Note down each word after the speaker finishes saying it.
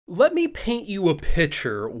Let me paint you a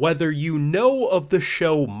picture, whether you know of the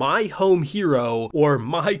show My Home Hero or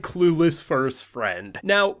My Clueless First Friend.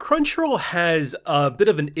 Now, Crunchyroll has a bit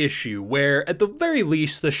of an issue where, at the very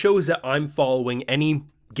least, the shows that I'm following any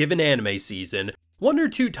given anime season, 1 or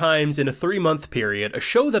 2 times in a 3-month period, a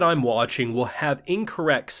show that I'm watching will have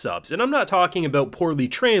incorrect subs. And I'm not talking about poorly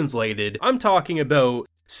translated, I'm talking about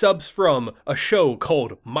subs from a show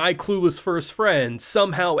called My Clueless First Friend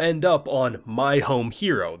somehow end up on My Home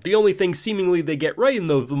Hero. The only thing seemingly they get right in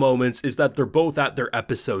those moments is that they're both at their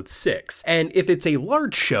episode 6. And if it's a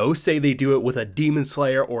large show, say they do it with a Demon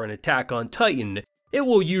Slayer or an Attack on Titan, it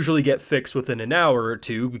will usually get fixed within an hour or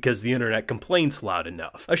 2 because the internet complains loud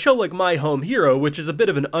enough. A show like My Home Hero, which is a bit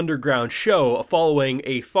of an underground show following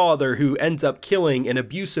a father who ends up killing an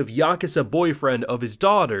abusive Yakuza boyfriend of his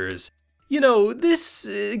daughters, you know,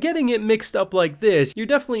 getting it mixed up like this, you're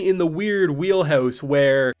definitely in the weird wheelhouse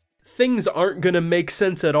where things aren't gonna make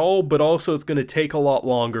sense at all, but also it's gonna take a lot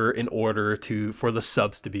longer in order for the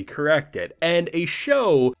subs to be corrected. And a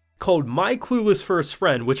show called My Clueless First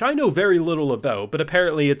Friend, which I know very little about, but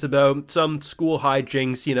apparently it's about some school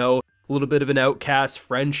hijinks, you know, a little bit of an outcast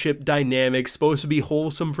friendship dynamic, supposed to be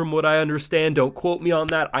wholesome from what I understand. Don't quote me on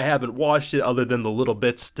that, I haven't watched it other than the little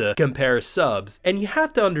bits to compare subs. And you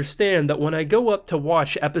have to understand that when I go up to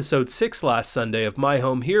watch episode 6 last Sunday of My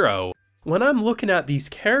Home Hero, when I'm looking at these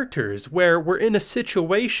characters where we're in a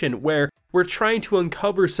situation where we're trying to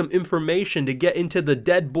uncover some information to get into the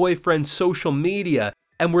dead boyfriend's social media,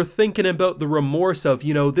 and we're thinking about the remorse of,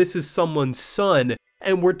 you know, this is someone's son,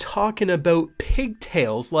 and we're talking about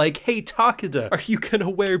pigtails, like, hey Takeda, are you gonna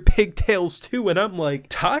wear pigtails too? And I'm like,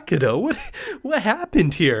 Takeda, what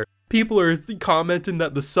happened here? People are commenting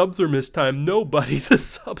that the subs are mistimed. No, buddy, the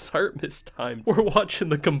subs aren't mistimed. We're watching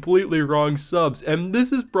the completely wrong subs, and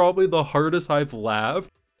this is probably the hardest I've laughed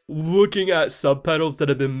looking at subtitles that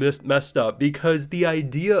have been messed up, because the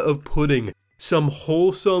idea of putting some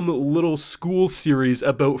wholesome little school series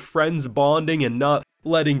about friends bonding and not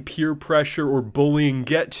letting peer pressure or bullying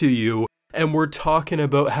get to you, and we're talking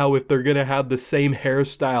about how if they're gonna have the same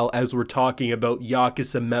hairstyle as we're talking about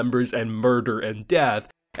Yakuza members and murder and death,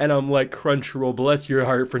 and I'm like, Crunchyroll, bless your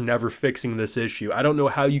heart for never fixing this issue. I don't know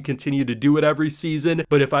how you continue to do it every season,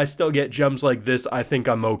 but if I still get gems like this, I think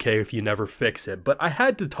I'm okay if you never fix it. But I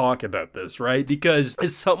had to talk about this, right? Because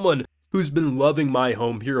as someone who's been loving My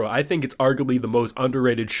Home Hero, I think it's arguably the most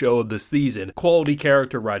underrated show of the season. Quality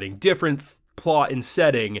character writing, different plot and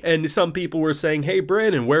setting, and some people were saying, hey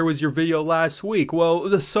Brandon, where was your video last week?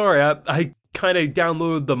 Well, sorry, I kind of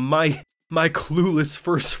downloaded the My Clueless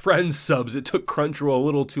First Friend subs. It took Crunchyroll a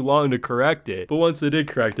little too long to correct it, but once they did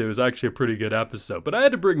correct it, it was actually a pretty good episode. But I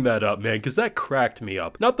had to bring that up, man, because that cracked me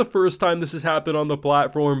up. Not the first time this has happened on the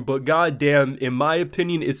platform, but goddamn, in my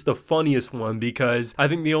opinion, it's the funniest one, because I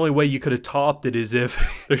think the only way you could have topped it is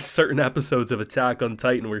if there's certain episodes of Attack on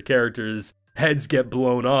Titan where characters' heads get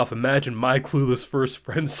blown off. Imagine My Clueless First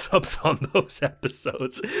Friend subs on those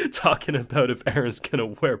episodes, talking about if Aaron's gonna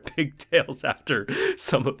wear pigtails after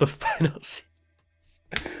some of the finals.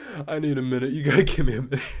 I need a minute, you gotta give me a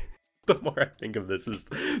minute. The more I think of this, is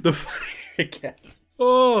the funnier it gets.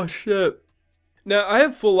 Oh shit. Now, I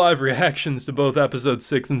have full live reactions to both episodes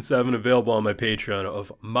 6 and 7 available on my Patreon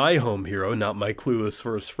of My Home Hero, not My Clueless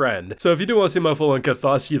First Friend. So if you do want to see my full uncut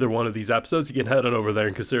thoughts to either one of these episodes, you can head on over there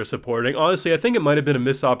and consider supporting. Honestly, I think it might have been a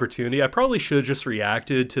missed opportunity. I probably should have just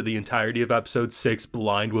reacted to the entirety of episode 6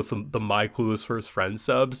 blind with the My Clueless First Friend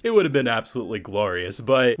subs. It would have been absolutely glorious,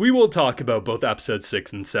 but we will talk about both episodes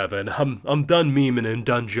 6 and 7. I'm done memeing and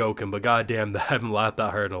done joking, but goddamn, I haven't laughed that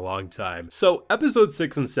hard in a long time. So episode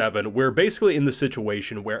 6 and 7, we're basically in the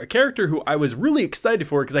situation where a character who I was really excited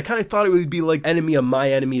for, because I kind of thought it would be like enemy of my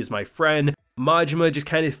enemy is my friend. Majima just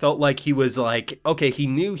kind of felt like he was like, okay, he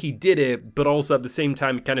knew he did it, but also at the same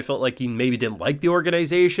time, it kind of felt like he maybe didn't like the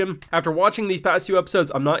organization. After watching these past 2 episodes,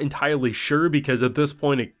 I'm not entirely sure, because at this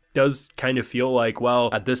point, it does kind of feel like, well,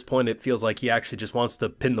 at this point it feels like he actually just wants to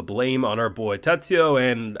pin the blame on our boy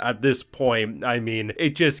Tetsuo, and at this point, I mean,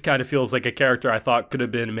 it just kind of feels like a character I thought could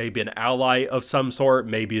have been maybe an ally of some sort,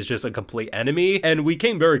 maybe is just a complete enemy, and we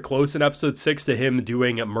came very close in episode 6 to him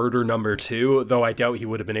doing murder number 2, though I doubt he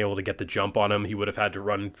would have been able to get the jump on him. He would have had to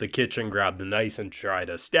run into the kitchen, grab the knife, and try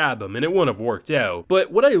to stab him, and it wouldn't have worked out.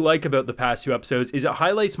 But what I like about the past 2 episodes is it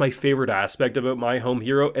highlights my favorite aspect about My Home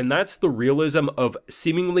Hero, and that's the realism of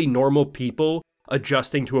seemingly normal people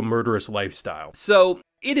adjusting to a murderous lifestyle. So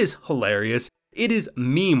it is hilarious, it is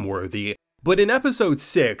meme worthy, but in episode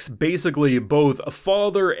 6, basically both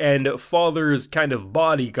father and father's kind of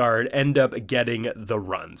bodyguard end up getting the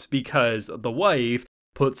runs, because the wife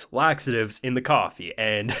puts laxatives in the coffee,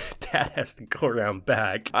 and dad has to go around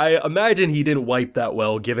back. I imagine he didn't wipe that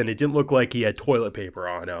well, given it didn't look like he had toilet paper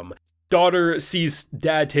on him. Daughter sees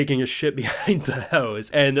dad taking a shit behind the house,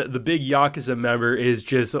 and the big Yakuza member is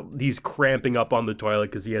just, he's cramping up on the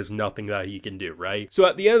toilet because he has nothing that he can do, right? So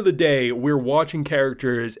at the end of the day, we're watching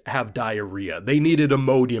characters have diarrhea. They needed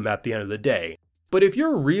Imodium at the end of the day. But if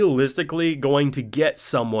you're realistically going to get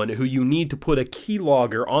someone who you need to put a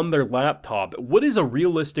keylogger on their laptop, what is a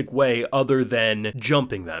realistic way other than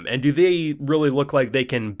jumping them? And do they really look like they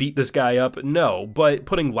can beat this guy up? No, but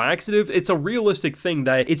putting laxatives, it's a realistic thing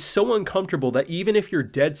that it's so uncomfortable that even if you're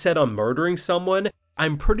dead set on murdering someone,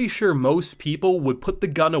 I'm pretty sure most people would put the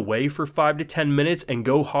gun away for 5 to 10 minutes and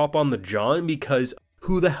go hop on the John, because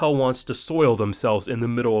who the hell wants to soil themselves in the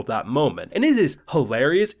middle of that moment? And it is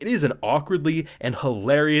hilarious. It is an awkwardly and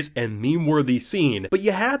hilarious and meme-worthy scene, but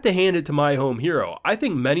you have to hand it to My Home Hero. I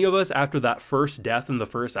think many of us, after that first death in the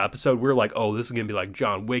first episode, we're like, oh, this is gonna be like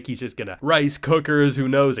John Wick. He's just gonna rice cookers, who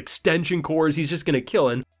knows, extension cords, he's just gonna kill.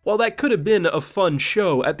 And while that could have been a fun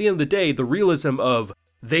show, at the end of the day, the realism of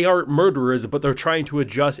they aren't murderers, but they're trying to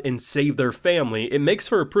adjust and save their family, it makes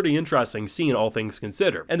for a pretty interesting scene, all things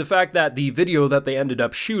considered. And the fact that the video that they ended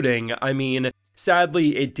up shooting, I mean,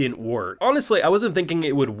 sadly, it didn't work. Honestly, I wasn't thinking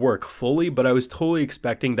it would work fully, but I was totally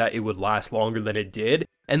expecting that it would last longer than it did.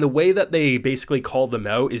 And the way that they basically called them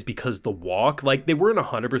out is because the walk, like, they weren't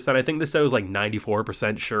 100%, I think they said it was like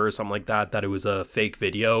 94% sure or something like that, that it was a fake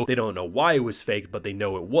video. They don't know why it was fake, but they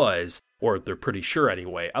know it was. Or they're pretty sure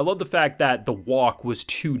anyway. I love the fact that the walk was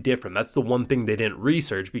too different. That's the one thing they didn't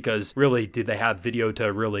research, because really, did they have video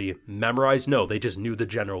to really memorize? No, they just knew the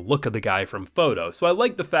general look of the guy from photos. So I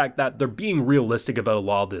like the fact that they're being realistic about a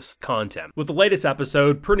lot of this content. With the latest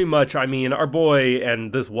episode, pretty much, I mean, our boy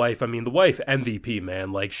and this wife, I mean, the wife MVP,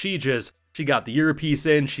 man, like, she got the earpiece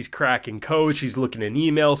in, she's cracking code, she's looking in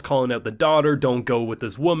emails, calling out the daughter, don't go with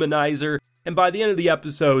this womanizer. And by the end of the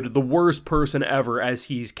episode, the worst person ever, as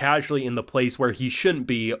he's casually in the place where he shouldn't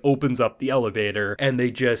be, opens up the elevator, and they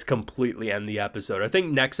just completely end the episode. I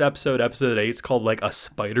think next episode, episode 8, is called like a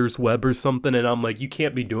spider's web or something, and I'm like, you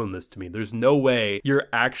can't be doing this to me. There's no way you're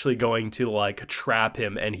actually going to like trap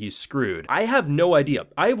him and he's screwed. I have no idea.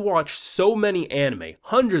 I've watched so many anime,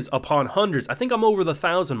 hundreds upon hundreds. I think I'm over the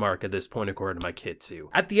 1,000 mark at this point, according to my kid too.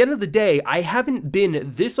 At the end of the day, I haven't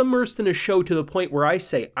been this immersed in a show to the point where I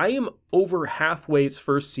say I am over halfway its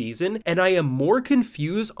first season, and I am more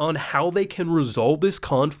confused on how they can resolve this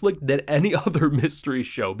conflict than any other mystery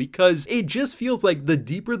show, because it just feels like the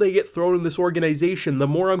deeper they get thrown in this organization, the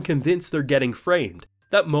more I'm convinced they're getting framed.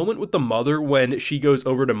 That moment with the mother when she goes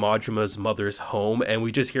over to Majima's mother's home and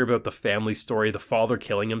we just hear about the family story, the father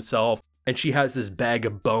killing himself, and she has this bag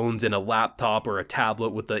of bones in a laptop or a tablet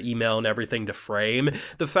with the email and everything to frame.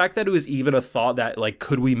 The fact that it was even a thought that, like,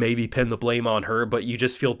 could we maybe pin the blame on her, but you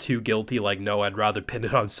just feel too guilty, like, no, I'd rather pin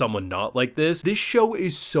it on someone not like this. This show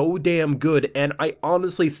is so damn good, and I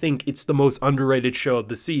honestly think it's the most underrated show of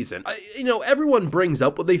the season. You know, everyone brings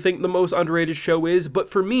up what they think the most underrated show is,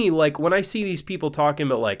 but for me, like, when I see these people talking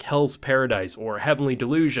about, like, Hell's Paradise or Heavenly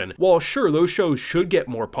Delusion, while sure, those shows should get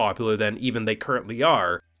more popular than even they currently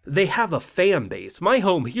are, they have a fan base. My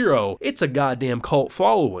Home Hero, it's a goddamn cult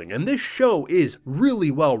following, and this show is really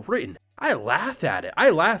well written. I laugh at it. I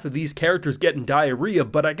laugh at these characters getting diarrhea,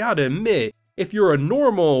 but I gotta admit, if you're a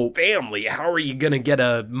normal family, how are you gonna get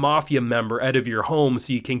a mafia member out of your home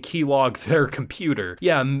so you can keylog their computer?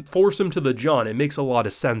 Yeah, force them to the John. It makes a lot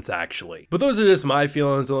of sense, actually. But those are just my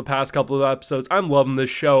feelings on the past couple of episodes. I'm loving this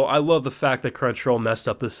show. I love the fact that Crunchyroll messed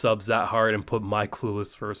up the subs that hard and put My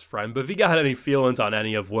Clueless First Friend. But if you got any feelings on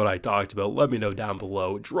any of what I talked about, let me know down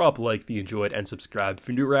below. Drop a like if you enjoyed, and subscribe if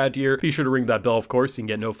you're new around here. Be sure to ring that bell, of course, so you can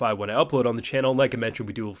get notified when I upload on the channel. And like I mentioned,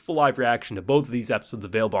 we do a full live reaction to both of these episodes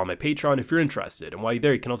available on my Patreon if you're interested, and while you're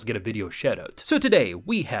there, you can also get a video shoutout. So today,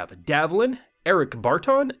 we have Declan, Eric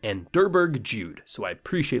Barton, and Durberg Jude. So I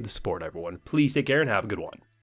appreciate the support, everyone. Please take care and have a good one.